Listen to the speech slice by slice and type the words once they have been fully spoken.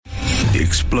The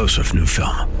explosive new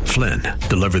film, Flynn,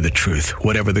 deliver the truth,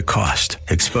 whatever the cost.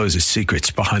 Exposes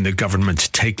secrets behind the government's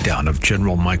takedown of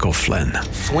General Michael Flynn.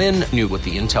 Flynn knew what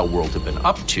the intel world had been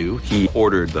up to. He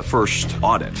ordered the first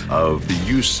audit of the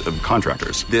use of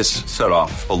contractors. This set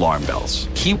off alarm bells.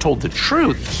 He told the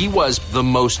truth. He was the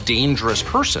most dangerous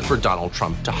person for Donald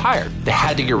Trump to hire. They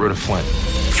had to get rid of Flynn.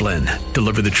 Flynn,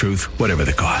 deliver the truth, whatever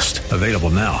the cost. Available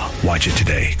now. Watch it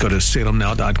today. Go to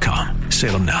salemnow.com.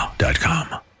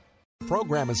 salemnow.com. The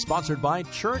program is sponsored by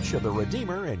Church of the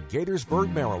Redeemer in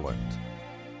Gaithersburg, Maryland.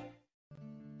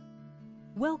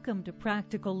 Welcome to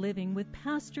Practical Living with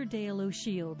Pastor Dale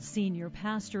O'Shield, Senior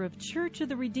Pastor of Church of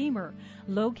the Redeemer,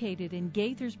 located in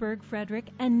Gaithersburg, Frederick,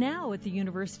 and now at the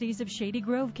Universities of Shady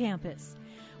Grove campus.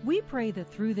 We pray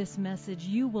that through this message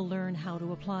you will learn how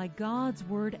to apply God's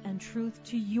Word and truth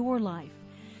to your life.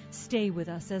 Stay with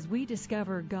us as we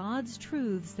discover God's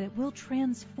truths that will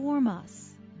transform us.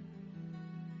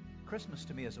 Christmas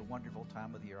to me is a wonderful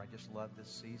time of the year. I just love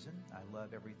this season. I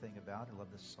love everything about it. I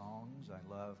love the songs. I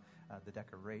love the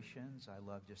decorations. I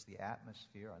love just the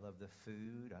atmosphere. I love the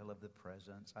food. I love the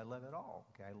presents. I love it all.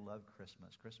 Okay, I love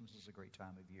Christmas. Christmas is a great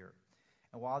time of year.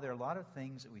 And while there are a lot of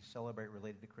things that we celebrate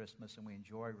related to Christmas and we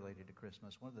enjoy related to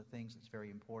Christmas, one of the things that's very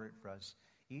important for us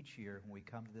each year when we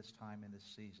come to this time in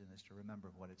this season is to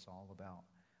remember what it's all about.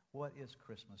 What is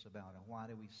Christmas about, and why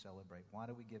do we celebrate? Why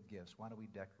do we give gifts? Why do we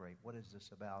decorate? What is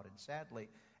this about? And sadly,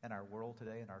 in our world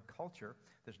today, in our culture,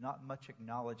 there's not much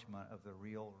acknowledgement of the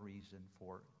real reason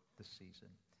for the season.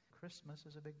 Christmas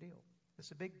is a big deal.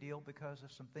 It's a big deal because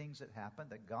of some things that happened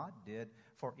that God did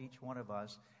for each one of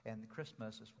us, and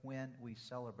Christmas is when we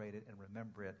celebrate it and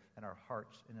remember it in our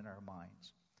hearts and in our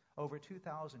minds. Over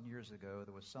 2,000 years ago,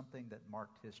 there was something that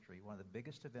marked history, one of the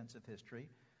biggest events of history.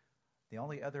 The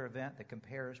only other event that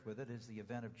compares with it is the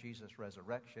event of Jesus'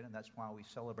 resurrection, and that's why we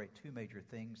celebrate two major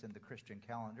things in the Christian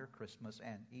calendar, Christmas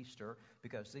and Easter,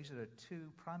 because these are the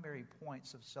two primary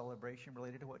points of celebration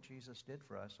related to what Jesus did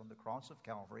for us on the cross of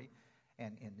Calvary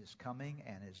and in his coming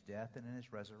and his death and in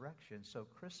his resurrection. So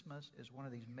Christmas is one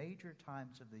of these major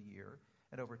times of the year,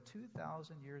 and over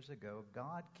 2,000 years ago,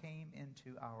 God came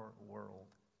into our world.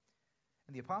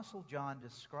 And the Apostle John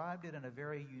described it in a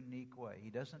very unique way. He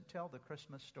doesn't tell the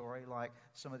Christmas story like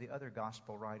some of the other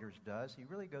gospel writers does. He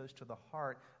really goes to the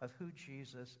heart of who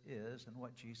Jesus is and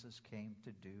what Jesus came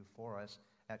to do for us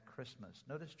at Christmas.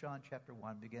 Notice John chapter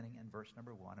 1, beginning in verse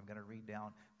number 1. I'm going to read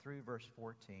down through verse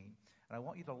 14. And I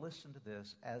want you to listen to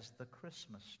this as the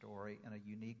Christmas story in a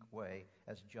unique way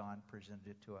as John presented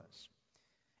it to us.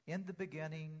 In the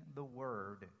beginning, the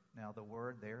Word. Now, the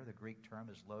word there, the Greek term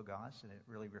is logos, and it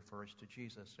really refers to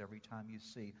Jesus. Every time you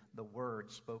see the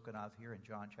Word spoken of here in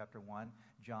John chapter 1,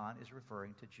 John is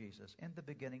referring to Jesus. In the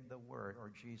beginning, the Word, or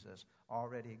Jesus,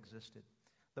 already existed.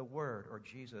 The Word, or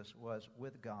Jesus, was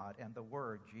with God, and the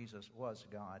Word, Jesus, was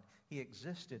God. He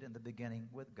existed in the beginning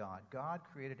with God. God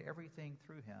created everything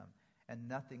through him, and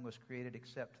nothing was created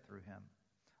except through him.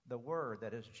 The Word,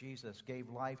 that is Jesus, gave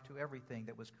life to everything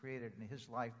that was created, and his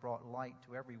life brought light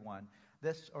to everyone.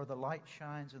 This, or the light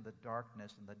shines in the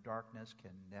darkness, and the darkness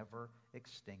can never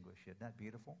extinguish it. Isn't that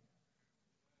beautiful?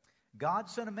 God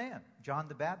sent a man, John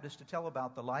the Baptist, to tell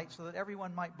about the light so that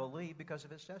everyone might believe because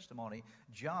of his testimony.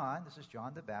 John, this is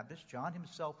John the Baptist, John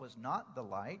himself was not the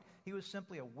light. He was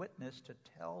simply a witness to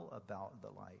tell about the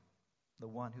light. The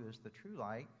one who is the true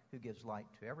light, who gives light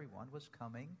to everyone, was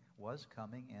coming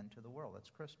into the world. That's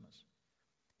Christmas.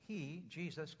 He,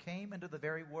 Jesus, came into the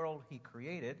very world he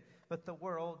created, but the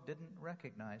world didn't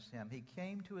recognize him. He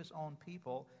came to his own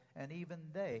people, and even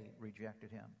they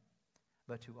rejected him.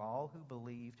 But to all who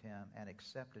believed him and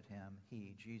accepted him,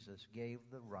 he, Jesus, gave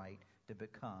the right to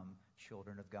become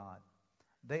children of God.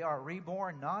 They are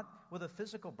reborn not with a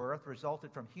physical birth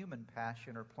resulted from human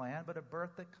passion or plan, but a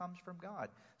birth that comes from God.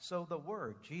 So the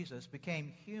Word, Jesus,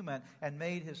 became human and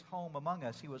made his home among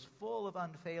us. He was full of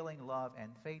unfailing love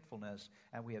and faithfulness,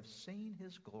 and we have seen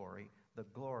his glory, the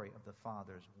glory of the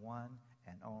Father's one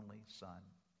and only Son.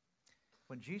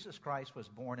 When Jesus Christ was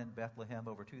born in Bethlehem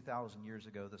over 2,000 years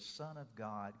ago, the Son of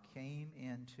God came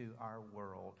into our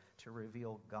world to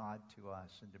reveal God to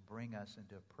us and to bring us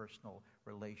into a personal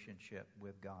relationship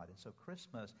with God. And so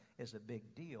Christmas is a big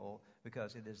deal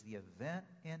because it is the event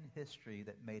in history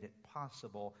that made it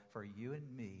possible for you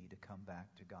and me to come back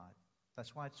to God.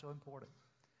 That's why it's so important.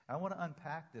 I want to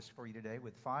unpack this for you today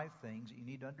with 5 things that you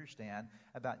need to understand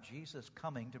about Jesus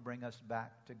coming to bring us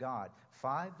back to God.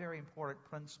 5 very important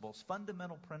principles,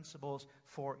 fundamental principles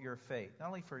for your faith. Not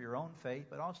only for your own faith,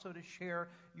 but also to share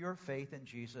your faith in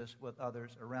Jesus with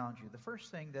others around you. The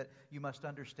first thing that you must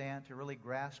understand to really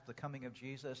grasp the coming of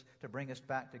Jesus to bring us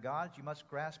back to God, you must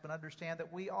grasp and understand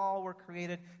that we all were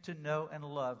created to know and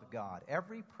love God.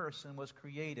 Every person was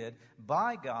created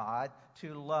by God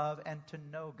to love and to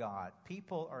know God.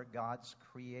 People are God's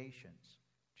creations.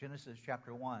 Genesis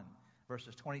chapter 1,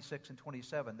 verses 26 and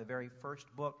 27, the very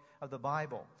first book of the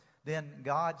Bible. Then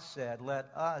God said,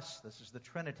 let us, this is the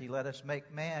Trinity, let us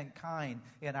make mankind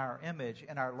in our image,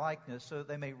 in our likeness, so that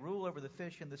they may rule over the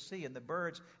fish in the sea and the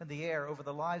birds in the air, over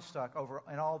the livestock, over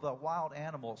and all the wild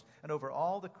animals, and over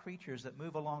all the creatures that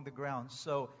move along the ground.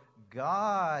 So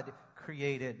God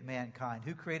created mankind.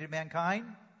 Who created mankind?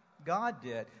 God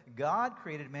did. God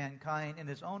created mankind in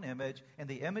His own image. In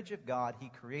the image of God, He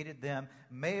created them.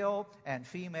 Male and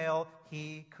female,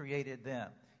 He created them.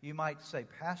 You might say,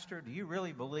 Pastor, do you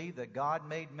really believe that God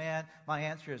made man? My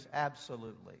answer is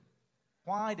absolutely.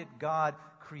 Why did God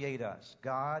create us?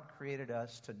 God created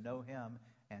us to know Him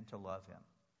and to love Him.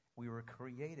 We were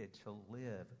created to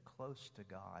live close to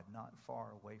God, not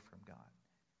far away from God.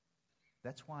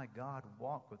 That's why God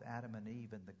walked with Adam and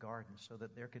Eve in the garden, so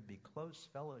that there could be close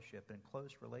fellowship and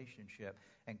close relationship.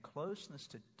 And closeness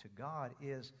to God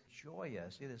is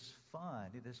joyous, it is fun,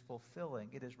 it is fulfilling,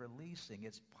 it is releasing,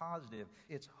 it's positive,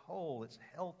 it's whole, it's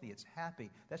healthy, it's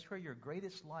happy. That's where your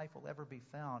greatest life will ever be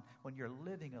found, when you're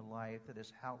living a life that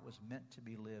is how it was meant to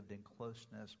be lived, in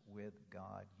closeness with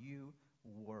God. You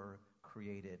were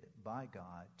created by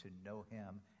God to know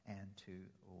Him and to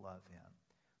love Him.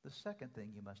 The second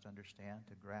thing you must understand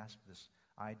to grasp this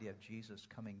idea of Jesus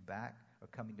coming back, or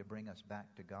coming to bring us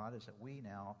back to God, is that we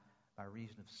now, by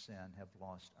reason of sin, have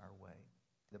lost our way.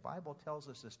 The Bible tells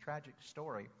us this tragic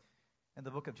story in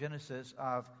the book of Genesis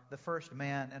of the first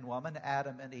man and woman,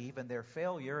 Adam and Eve, and their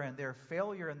failure. And their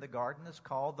failure in the garden is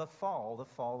called the fall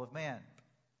of man.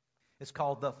 It's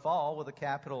called the fall with a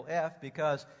capital F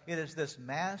because it is this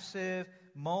massive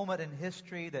moment in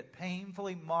history that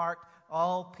painfully marked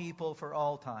all people for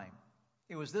all time.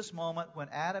 It was this moment when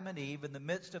Adam and Eve, in the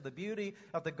midst of the beauty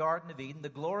of the Garden of Eden, the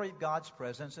glory of God's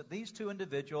presence, that these two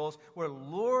individuals were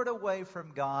lured away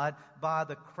from God by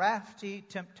the crafty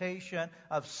temptation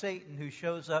of Satan, who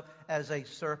shows up as a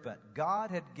serpent. God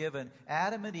had given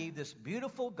Adam and Eve this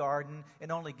beautiful garden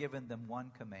and only given them one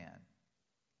command,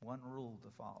 one rule to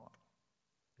follow.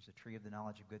 There's a tree of the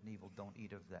knowledge of good and evil. Don't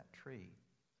eat of that tree.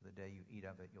 The day you eat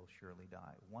of it, you'll surely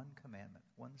die. One commandment,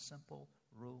 one simple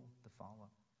rule to follow.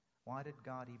 Why did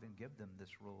God even give them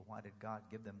this rule? Why did God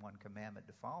give them one commandment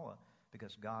to follow?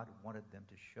 Because God wanted them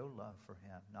to show love for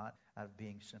Him, not out of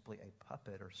being simply a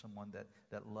puppet or someone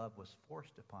that love was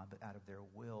forced upon, but out of their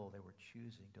will. They were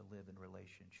choosing to live in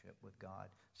relationship with God.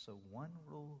 So one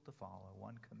rule to follow,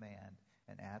 one command.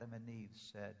 And Adam and Eve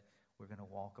said, we're going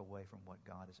to walk away from what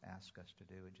God has asked us to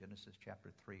do. In Genesis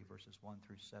chapter 3, verses 1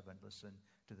 through 7, listen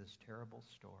to this terrible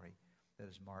story that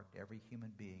has marked every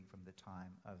human being from the time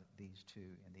of these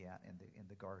two in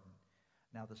the garden.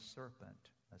 Now the serpent,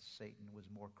 Satan, was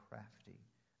more crafty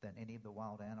than any of the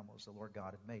wild animals the Lord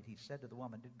God had made. He said to the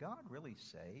woman, did God really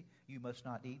say you must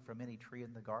not eat from any tree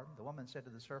in the garden? The woman said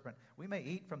to the serpent, we may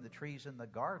eat from the trees in the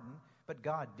garden, but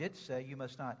God did say you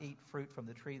must not eat fruit from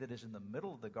the tree that is in the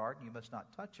middle of the garden. You must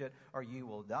not touch it, or you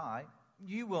will die.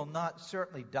 You will not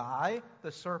certainly die,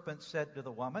 the serpent said to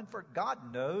the woman, for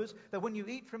God knows that when you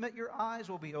eat from it, your eyes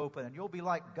will be open, and you'll be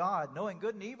like God, knowing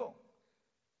good and evil.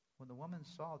 When the woman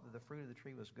saw that the fruit of the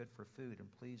tree was good for food and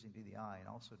pleasing to the eye and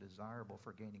also desirable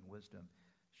for gaining wisdom,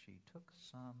 she took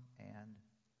some and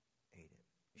ate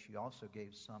it. She also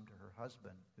gave some to her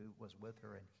husband who was with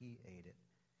her, and he ate it.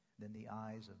 Then the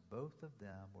eyes of both of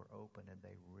them were opened, and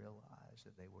they realized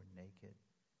that they were naked.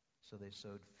 So they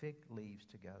sewed fig leaves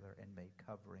together and made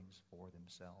coverings for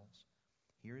themselves.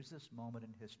 Here's this moment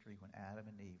in history when Adam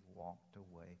and Eve walked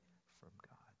away from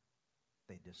God.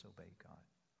 They disobeyed God.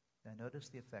 Now notice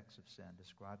the effects of sin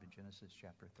described in Genesis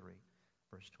chapter 3,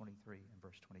 verse 23 and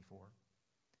verse 24.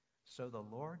 So the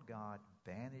Lord God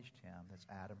banished him, that's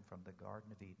Adam, from the Garden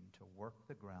of Eden to work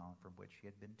the ground from which he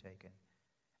had been taken.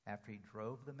 After he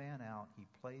drove the man out, he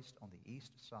placed on the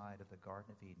east side of the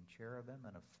Garden of Eden cherubim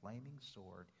and a flaming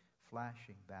sword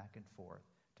flashing back and forth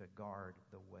to guard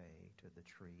the way to the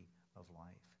tree of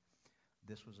life.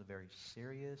 This was a very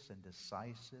serious and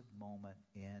decisive moment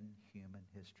in human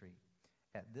history.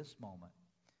 At this moment,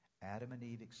 Adam and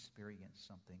Eve experienced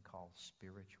something called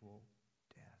spiritual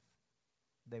death.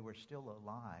 They were still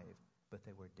alive, but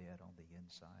they were dead on the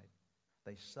inside.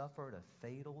 They suffered a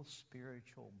fatal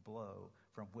spiritual blow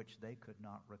from which they could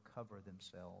not recover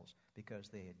themselves because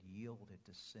they had yielded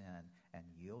to sin and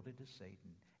yielded to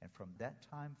Satan. And from that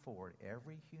time forward,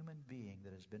 every human being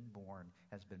that has been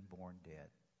born dead.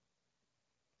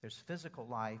 There's physical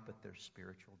life, but there's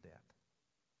spiritual death.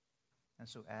 And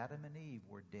so Adam and Eve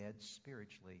were dead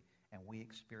spiritually, and we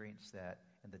experience that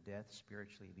in the death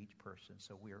spiritually of each person.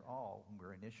 So we are all, when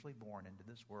we're initially born into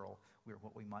this world, we're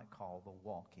what we might call the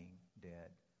walking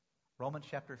dead. Romans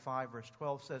chapter 5, verse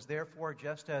 12 says, "Therefore,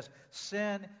 just as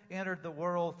sin entered the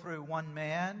world through one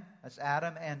man, that's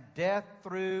Adam, and death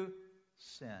through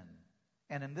sin.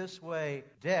 And in this way,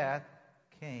 death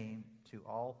came to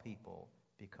all people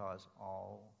because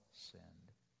all sinned."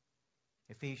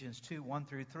 Ephesians 2, 1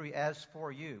 through 3, "As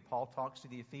for you," Paul talks to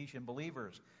the Ephesian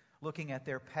believers, looking at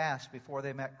their past before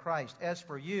they met Christ. "As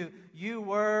for you, you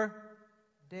were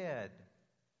dead."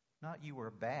 Not you were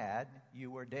bad,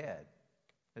 you were dead.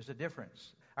 There's a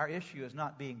difference. Our issue is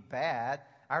not being bad,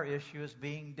 our issue is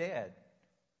being dead.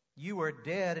 You were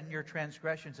dead in your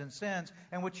transgressions and sins,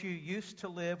 and which you used to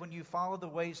live when you followed the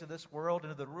ways of this world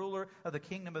and of the ruler of the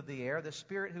kingdom of the air, the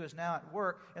spirit who is now at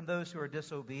work in those who are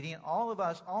disobedient. All of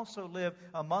us also lived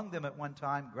among them at one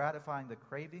time, gratifying the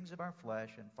cravings of our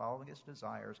flesh and following its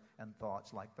desires and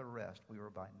thoughts. Like the rest, we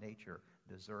were by nature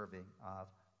deserving of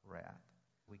wrath.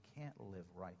 We can't live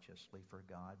righteously for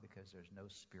God because there's no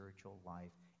spiritual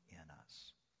life in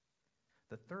us.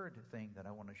 The third thing that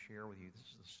I want to share with you, this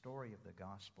is the story of the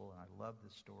gospel, and I love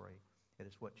this story. It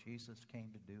is what Jesus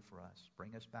came to do for us,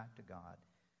 bring us back to God,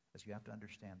 as you have to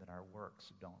understand that our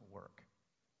works don't work.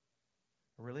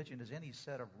 Religion is any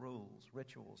set of rules,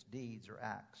 rituals, deeds, or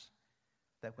acts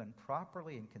that when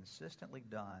properly and consistently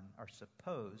done are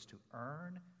supposed to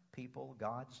earn people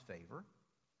God's favor,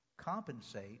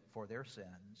 compensate for their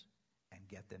sins, and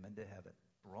get them into heaven.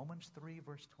 Romans 3,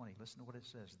 verse 20, listen to what it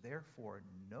says. "Therefore,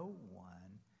 no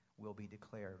one will be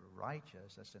declared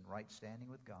righteous," that's in right standing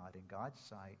with God, in God's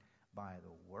sight, "by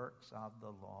the works of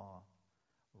the law.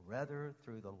 Rather,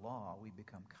 through the law, we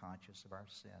become conscious of our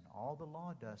sin." All the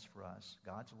law does for us,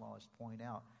 God's law, is point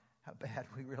out how bad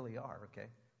we really are, okay?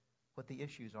 What the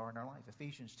issues are in our life.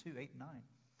 Ephesians 2, 8 and 9.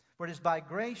 "For it is by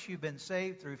grace you've been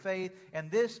saved through faith, and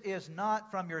this is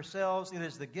not from yourselves, it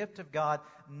is the gift of God,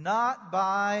 not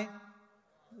by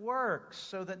works,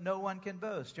 so that no one can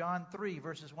boast." John 3,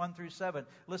 verses 1 through 7.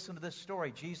 Listen to this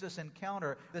story. Jesus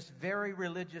encountered this very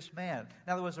religious man.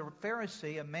 Now, there was a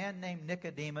Pharisee, a man named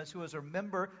Nicodemus, who was a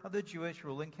member of the Jewish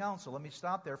ruling council. Let me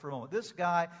stop there for a moment. This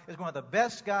guy is one of the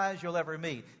best guys you'll ever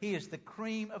meet. He is the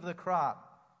cream of the crop.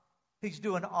 He's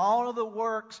doing all of the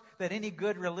works that any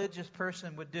good religious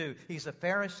person would do. He's a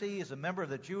Pharisee. He's a member of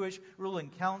the Jewish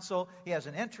ruling council. He has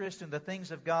an interest in the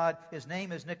things of God. His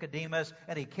name is Nicodemus,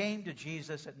 and he came to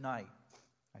Jesus at night.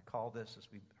 I call this,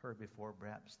 as we've heard before,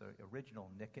 perhaps the original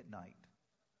Nick at night.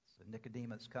 So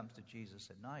Nicodemus comes to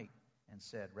Jesus at night and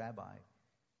said, "Rabbi,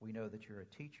 we know that you're a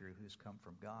teacher who's come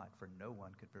from God, for no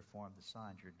one could perform the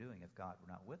signs you're doing if God were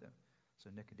not with him."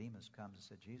 So Nicodemus comes and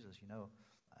said, "Jesus,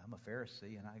 I'm a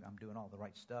Pharisee and I'm doing all the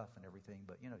right stuff and everything,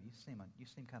 but you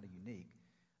seem kind of unique.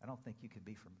 I don't think you could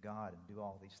be from God and do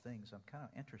all these things. I'm kind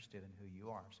of interested in who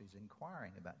you are." So he's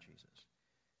inquiring about Jesus.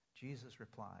 Jesus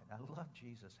replied, I love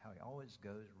Jesus, how he always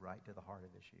goes right to the heart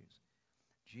of issues.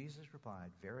 Jesus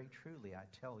replied, "Very truly I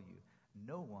tell you,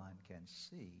 no one can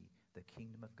see the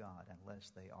kingdom of God unless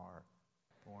they are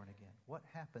born again." What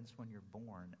happens when you're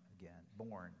born again?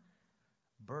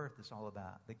 Birth is all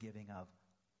about the giving of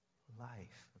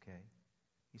life, okay?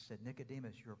 He said,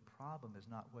 "Nicodemus, your problem is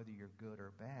not whether you're good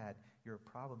or bad. Your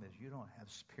problem is you don't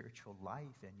have spiritual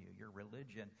life in you. Your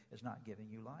religion is not giving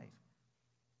you life."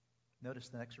 Notice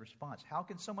the next response. "How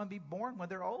can someone be born when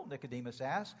they're old?" Nicodemus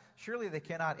asked. "Surely they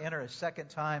cannot enter a second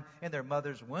time in their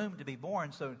mother's womb to be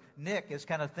born." So Nick is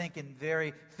kind of thinking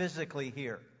very physically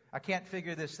here. I can't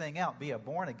figure this thing out. Be a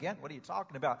born again? What are you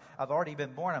talking about? I've already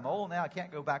been born. I'm old now. I can't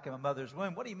go back in my mother's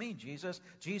womb. What do you mean, Jesus?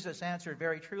 Jesus answered,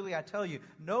 "Very truly, I tell you,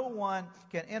 no one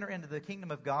can enter into the kingdom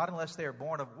of God unless they are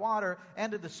born of water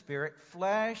and of the Spirit.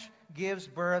 Flesh gives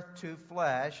birth to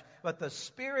flesh, but the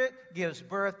Spirit gives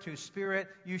birth to spirit.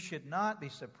 You should not be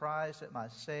surprised at my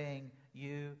saying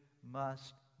you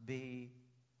must be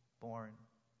born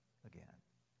again."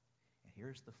 And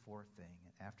here's the fourth thing.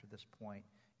 And after this point,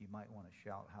 you might want to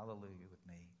shout hallelujah with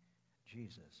me.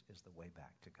 Jesus is the way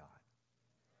back to God.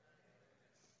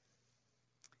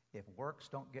 If works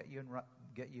don't get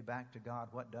you back to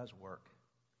God, what does work?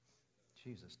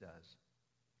 Jesus does.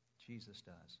 Jesus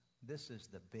does. This is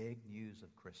the big news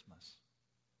of Christmas.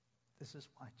 This is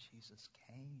why Jesus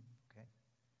came, okay?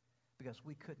 Because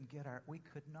we could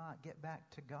not get back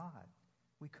to God.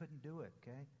 We couldn't do it,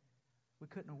 okay? We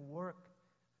couldn't work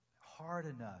hard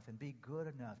enough and be good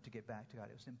enough to get back to God.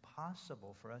 It was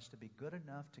impossible for us to be good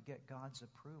enough to get God's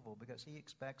approval because He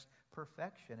expects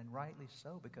perfection, and rightly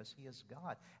so, because He is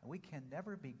God. And we can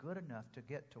never be good enough to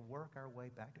get to work our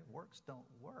way back to it. Works don't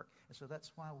work. And so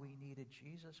that's why we needed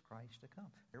Jesus Christ to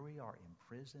come. Here we are,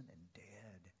 imprisoned and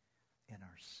dead in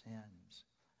our sins,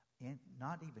 and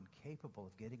not even capable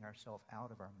of getting ourselves out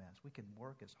of our mess. We can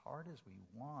work as hard as we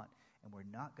want, and we're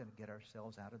not going to get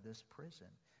ourselves out of this prison.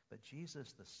 But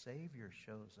Jesus, the Savior,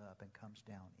 shows up and comes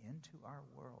down into our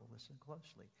world. Listen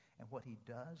closely. And what He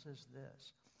does is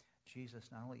this. Jesus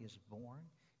not only is born,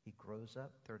 He grows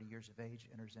up, 30 years of age,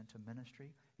 enters into ministry.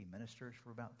 He ministers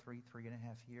for about 3.5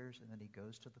 years, and then He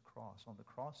goes to the cross. On the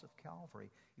cross of Calvary,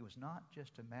 it was not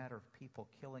just a matter of people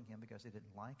killing Him because they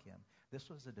didn't like Him. This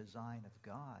was the design of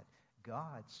God.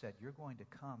 God said, you're going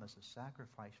to come as a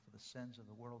sacrifice for the sins of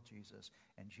the world, Jesus.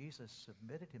 And Jesus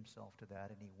submitted Himself to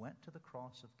that, and He went to the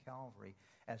cross of Calvary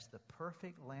as the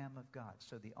perfect Lamb of God.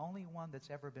 So the only one that's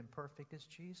ever been perfect is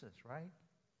Jesus, right?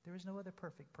 There is no other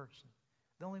perfect person.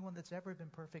 The only one that's ever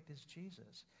been perfect is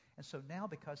Jesus. And so now,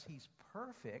 because He's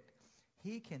perfect,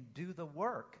 He can do the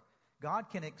work.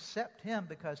 God can accept Him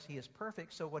because He is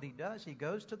perfect. So what He does, He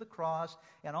goes to the cross,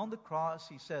 and on the cross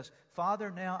He says,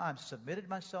 Father, now I've submitted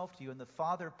myself to you. And the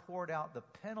Father poured out the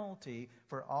penalty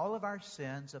for all of our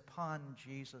sins upon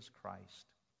Jesus Christ.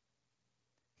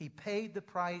 He paid the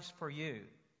price for you.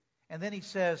 And then He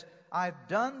says, I've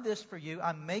done this for you.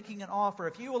 I'm making an offer.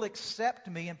 If you will accept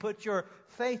me and put your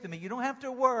faith in me, you don't have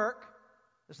to work.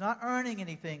 It's not earning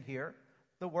anything here.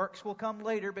 The works will come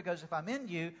later, because if I'm in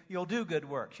you, you'll do good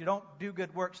works. You don't do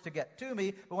good works to get to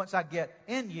me, but once I get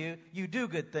in you, you do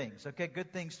good things. Okay,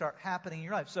 good things start happening in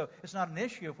your life. So it's not an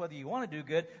issue of whether you want to do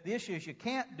good. The issue is you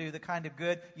can't do the kind of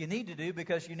good you need to do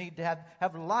because you need to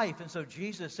have life. And so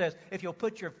Jesus says, if you'll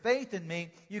put your faith in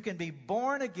me, you can be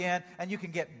born again and you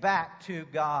can get back to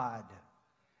God.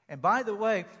 And by the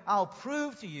way, I'll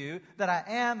prove to you that I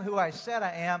am who I said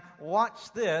I am. Watch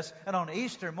this. And on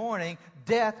Easter morning,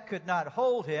 death could not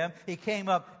hold Him. He came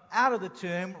up out of the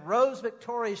tomb, rose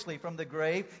victoriously from the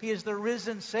grave. He is the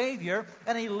risen Savior,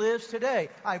 and He lives today.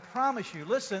 I promise you,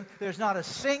 listen, there's not a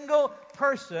single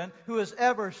person who has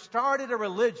ever started a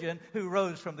religion who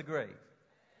rose from the grave.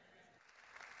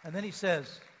 And then He says,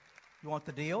 you want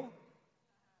the deal?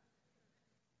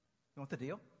 You want the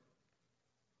deal?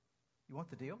 You want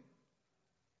the deal?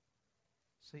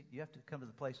 See, you have to come to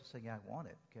the place of saying, yeah, I want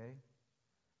it, okay?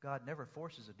 God never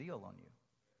forces a deal on you.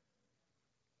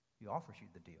 He offers you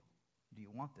the deal. Do you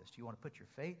want this? Do you want to put your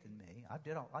faith in me? I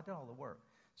did all the work.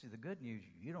 See, the good news,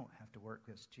 you don't have to work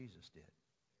because Jesus did.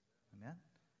 Amen?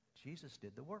 Jesus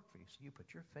did the work for you. So you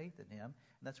put your faith in Him,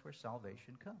 and that's where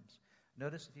salvation comes.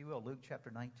 Notice, if you will, Luke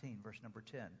chapter 19, verse number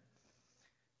 10.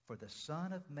 For the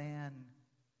Son of Man,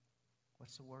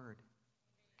 what's the word?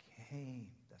 Came.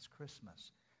 That's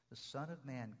Christmas. The Son of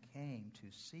Man came to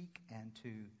seek and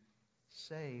to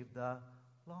save the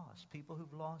lost. People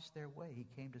who've lost their way. He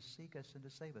came to seek us and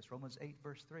to save us. Romans 8,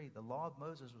 verse 3. The law of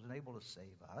Moses was unable to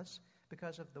save us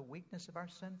because of the weakness of our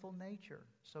sinful nature.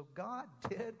 So God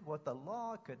did what the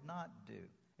law could not do.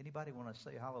 Anybody want to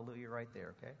say hallelujah right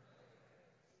there, okay?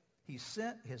 He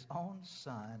sent His own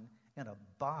Son in a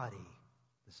body.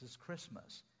 This is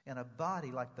Christmas. In a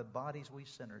body like the bodies we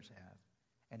sinners have.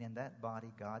 And in that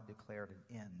body, God declared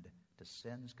an end to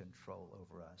sin's control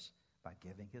over us by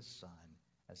giving His Son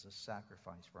as a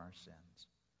sacrifice for our sins.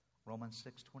 Romans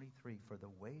 6:23, for the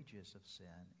wages of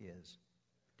sin is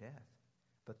death,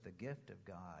 but the gift of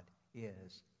God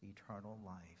is eternal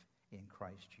life in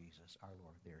Christ Jesus our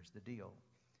Lord. There's the deal.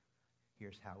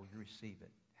 Here's how we receive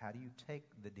it. How do you take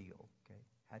the deal? Okay?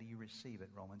 How do you receive it?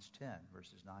 Romans 10,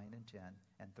 verses 9 and 10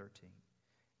 and 13.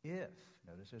 If,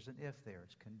 notice there's an if there,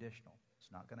 it's conditional.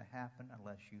 It's not going to happen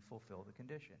unless you fulfill the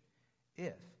condition.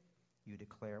 If you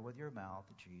declare with your mouth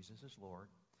that Jesus is Lord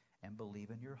and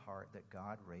believe in your heart that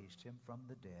God raised Him from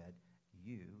the dead,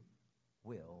 you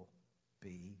will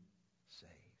be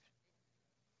saved.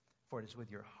 For it is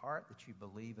with your heart that you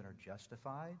believe and are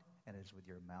justified, and it is with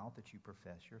your mouth that you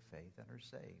profess your faith and are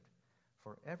saved.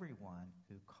 For everyone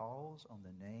who calls on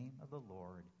the name of the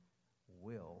Lord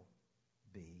will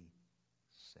be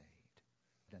saved.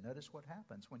 Now notice what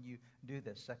happens when you do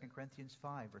this. 2 Corinthians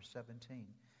 5, verse 17.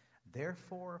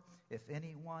 Therefore, if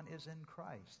anyone is in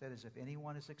Christ, that is, if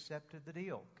anyone has accepted the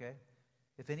deal, okay?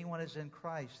 If anyone is in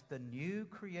Christ, the new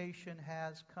creation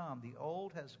has come. The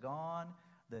old has gone,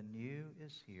 the new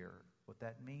is here. What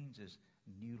that means is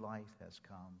new life has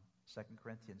come. 2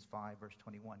 Corinthians 5, verse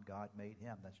 21, God made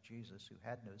Him, that's Jesus, who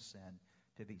had no sin,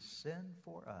 to be sin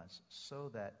for us, so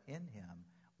that in Him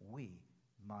we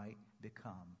might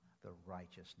become the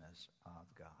righteousness of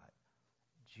God.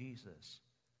 Jesus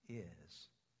is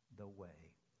the way.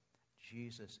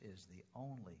 Jesus is the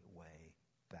only way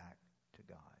back to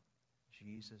God.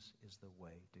 Jesus is the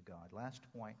way to God. Last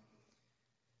point.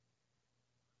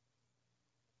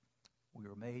 We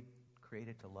were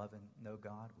created to love and know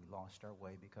God. We lost our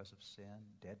way because of sin,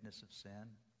 deadness of sin.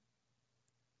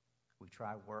 We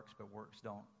try works, but works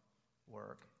don't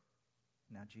work.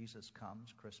 Now Jesus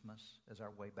comes, Christmas, as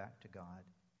our way back to God.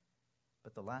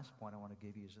 But the last point I want to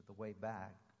give you is that the way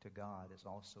back to God is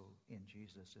also in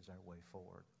Jesus as our way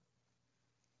forward.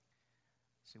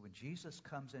 See, when Jesus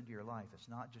comes into your life, it's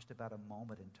not just about a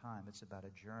moment in time. It's about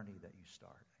a journey that you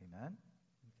start. Amen?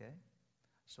 Okay?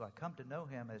 So I come to know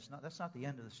Him. That's not the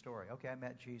end of the story. Okay, I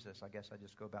met Jesus. I guess I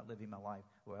just go about living my life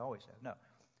the way I always have. No.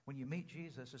 When you meet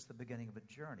Jesus, it's the beginning of a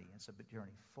journey. It's a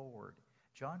journey forward.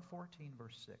 John 14,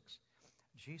 verse 6.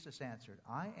 Jesus answered,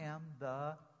 I am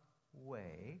the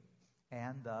way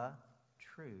and the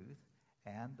truth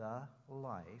and the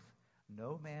life.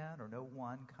 No man or no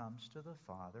one comes to the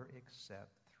Father except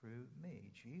through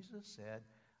me. Jesus said,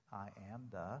 I am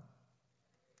the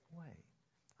way.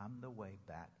 I'm the way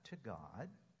back to God,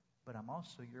 but I'm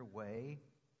also your way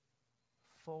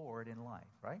forward in life,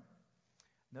 right?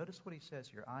 Notice what He says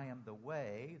here. I am the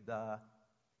way, the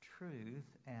truth,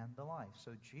 and the life.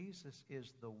 So Jesus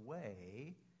is the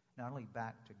way, not only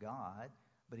back to God,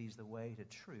 but He's the way to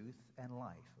truth and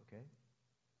life, okay?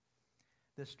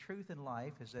 This truth in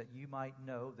life is that you might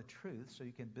know the truth so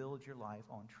you can build your life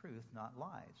on truth, not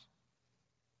lies.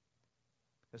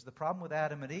 Because the problem with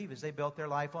Adam and Eve is they built their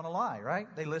life on a lie, right?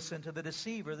 They listened to the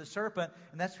deceiver, the serpent,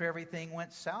 and that's where everything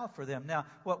went south for them. Now,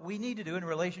 what we need to do in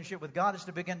relationship with God is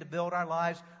to begin to build our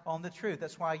lives on the truth.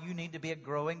 That's why you need to be a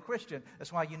growing Christian.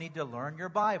 That's why you need to learn your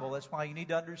Bible. That's why you need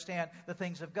to understand the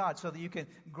things of God so that you can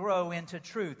grow into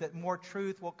truth, that more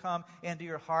truth will come into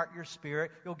your heart, your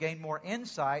spirit. You'll gain more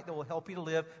insight that will help you to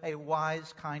live a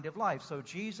wise kind of life. So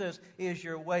Jesus is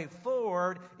your way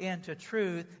forward into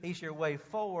truth. He's your way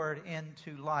forward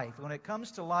into life. When it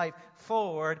comes to life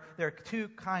forward, there are two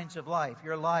kinds of life.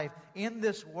 Your life in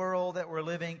this world that we're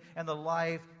living and the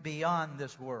life beyond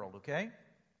this world, okay?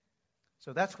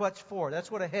 So that's what's forward. That's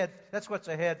what's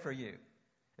ahead for you.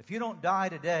 If you don't die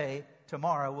today,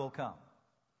 tomorrow will come.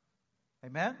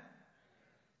 Amen?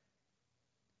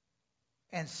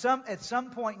 And at some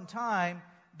point in time,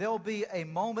 there'll be a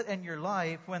moment in your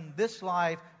life when this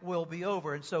life will be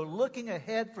over. And so looking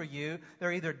ahead for you, there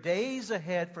are either days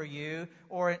ahead for you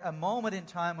or a moment in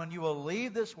time when you will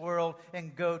leave this world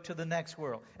and go to the next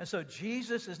world. And so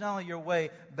Jesus is not only your way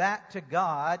back to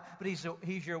God, but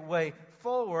He's your way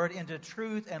forward into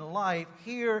truth and life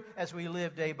here as we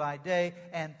live day by day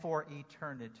and for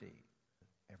eternity.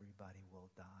 Everybody will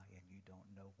die and you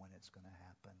don't know when it's going to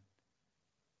happen.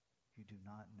 You do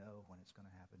not know when it's going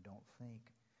to happen. Don't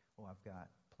think, oh, I've got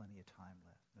plenty of time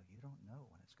left. No, you don't know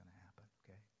when it's going to happen,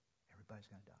 okay? Everybody's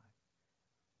going to die.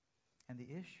 And the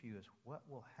issue is what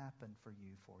will happen for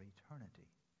you for eternity.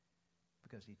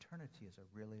 Because eternity is a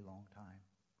really long time,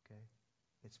 okay?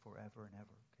 It's forever and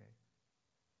ever, okay?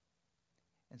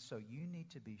 And so you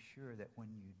need to be sure that when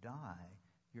you die,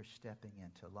 you're stepping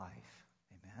into life.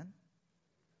 Amen?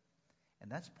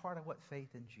 And that's part of what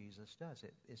faith in Jesus does.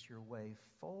 It's your way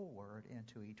forward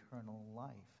into eternal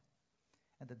life.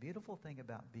 And the beautiful thing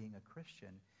about being a Christian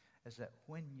is that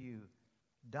when you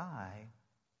die,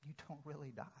 you don't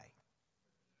really die.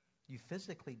 You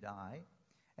physically die,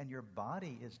 and your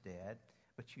body is dead,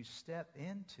 but you step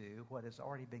into what has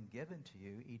already been given to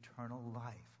you, eternal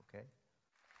life, okay?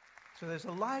 So there's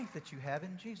a life that you have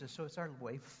in Jesus. So it's our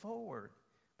way forward,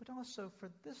 but also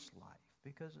for this life,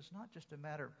 because it's not just a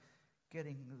matter of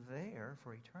getting there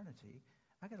for eternity.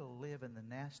 I got to live in the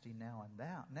nasty now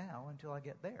until I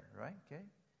get there, right? Okay?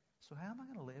 So how am I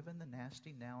going to live in the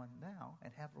nasty now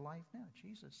and have life now?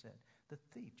 Jesus said, the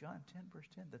thief, John 10, verse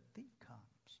 10, the thief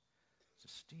comes to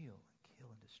steal and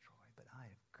kill and destroy, but I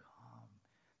have come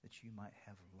that you might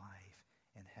have life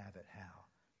and have it how?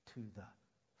 To the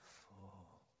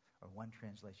full. Or one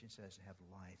translation says to have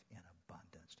life in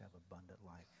abundance, to have abundant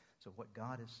life. So what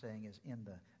God is saying is in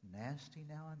the nasty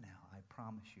now and now, I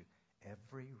promise you,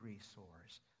 every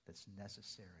resource that's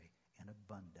necessary in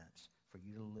abundance for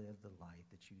you to live the life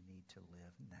that you need to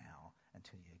live now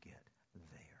until you get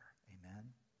there. Amen?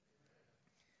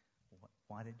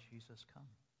 Why did Jesus come?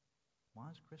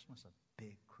 Why is Christmas a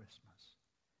big Christmas?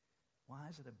 Why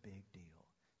is it a big deal?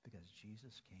 Because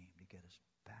Jesus came to get us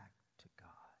back to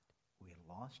God. We had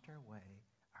lost our way.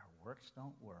 Our works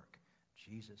don't work.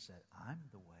 Jesus said, I'm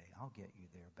the way. I'll get you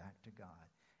there back to God.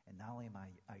 And not only am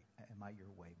I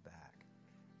your way back,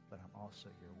 but I'm also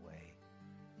your way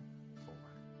for.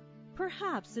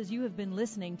 Perhaps as you have been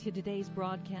listening to today's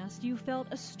broadcast, you felt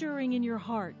a stirring in your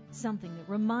heart, something that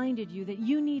reminded you that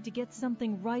you need to get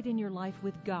something right in your life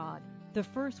with God. The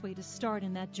first way to start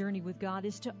in that journey with God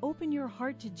is to open your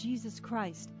heart to Jesus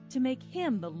Christ, to make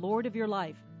Him the Lord of your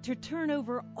life, to turn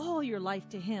over all your life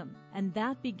to Him. And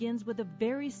that begins with a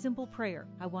very simple prayer.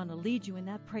 I want to lead you in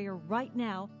that prayer right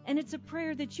now, and it's a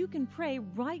prayer that you can pray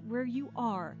right where you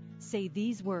are. Say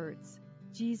these words: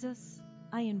 Jesus,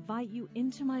 I invite you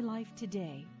into my life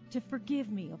today to forgive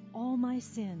me of all my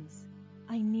sins.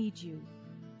 I need you.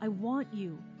 I want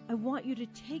you. I want you to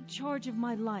take charge of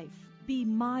my life. Be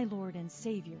my Lord and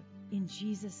Savior, in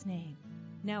Jesus' name.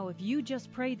 Now, if you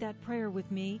just prayed that prayer with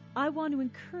me, I want to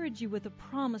encourage you with a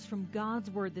promise from God's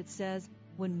Word that says,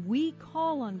 when we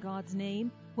call on God's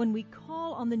name, when we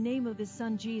call on the name of His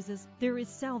Son Jesus, there is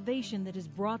salvation that is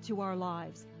brought to our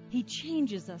lives. He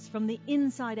changes us from the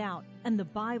inside out. And the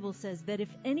Bible says that if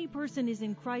any person is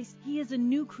in Christ, he is a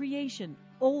new creation.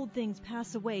 Old things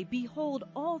pass away. Behold,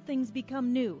 all things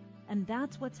become new. And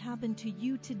that's what's happened to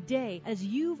you today as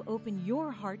you've opened your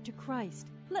heart to Christ.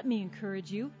 Let me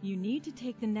encourage you. You need to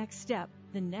take the next step.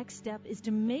 The next step is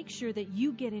to make sure that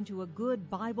you get into a good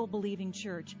Bible-believing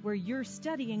church where you're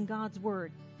studying God's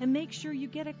Word. And make sure you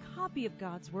get a copy of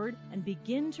God's Word and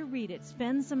begin to read it.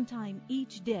 Spend some time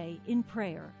each day in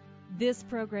prayer. This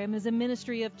program is a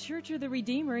ministry of Church of the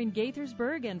Redeemer in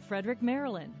Gaithersburg and Frederick,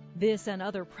 Maryland. This and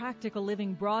other practical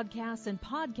living broadcasts and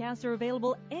podcasts are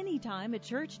available anytime at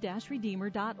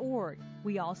church-redeemer.org.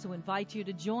 We also invite you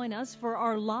to join us for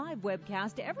our live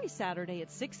webcast every Saturday at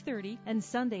 6:30 and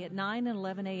Sunday at 9 and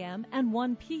 11 a.m. and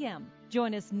 1 p.m.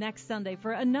 Join us next Sunday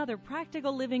for another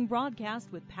practical living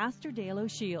broadcast with Pastor Dale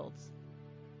O'Shields.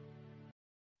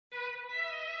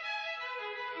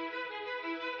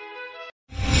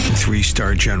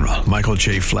 Three-star General Michael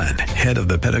J. Flynn, head of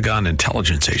the Pentagon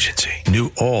Intelligence Agency,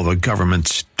 knew all the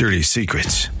government's dirty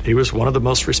secrets. He was one of the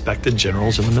most respected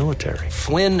generals in the military.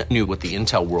 Flynn knew what the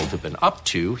intel world had been up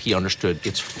to. He understood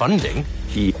its funding.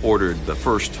 He ordered the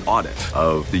first audit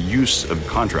of the use of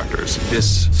contractors.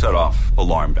 This set off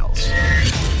alarm bells.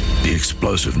 The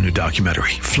explosive new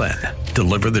documentary, Flynn,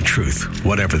 Deliver the Truth,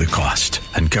 Whatever the Cost,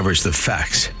 uncovers the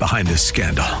facts behind this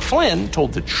scandal. Flynn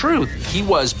told the truth. He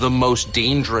was the most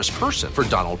dangerous person for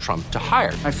Donald Trump to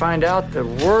hire. I find out the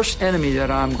worst enemy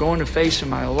that I'm going to face in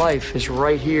my life is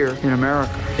right here in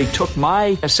America. They took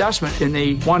my assessment and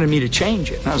they wanted me to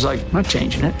change it. And I was like, I'm not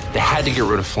changing it. They had to get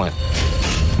rid of Flynn.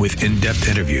 With in-depth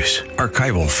interviews,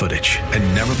 archival footage,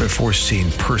 and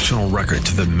never-before-seen personal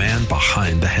records of the man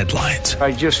behind the headlines.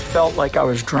 I just felt like I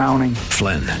was drowning.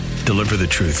 Flynn, Deliver the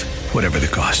Truth, Whatever the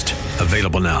Cost.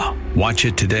 Available now. Watch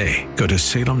it today. Go to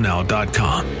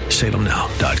salemnow.com.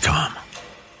 salemnow.com.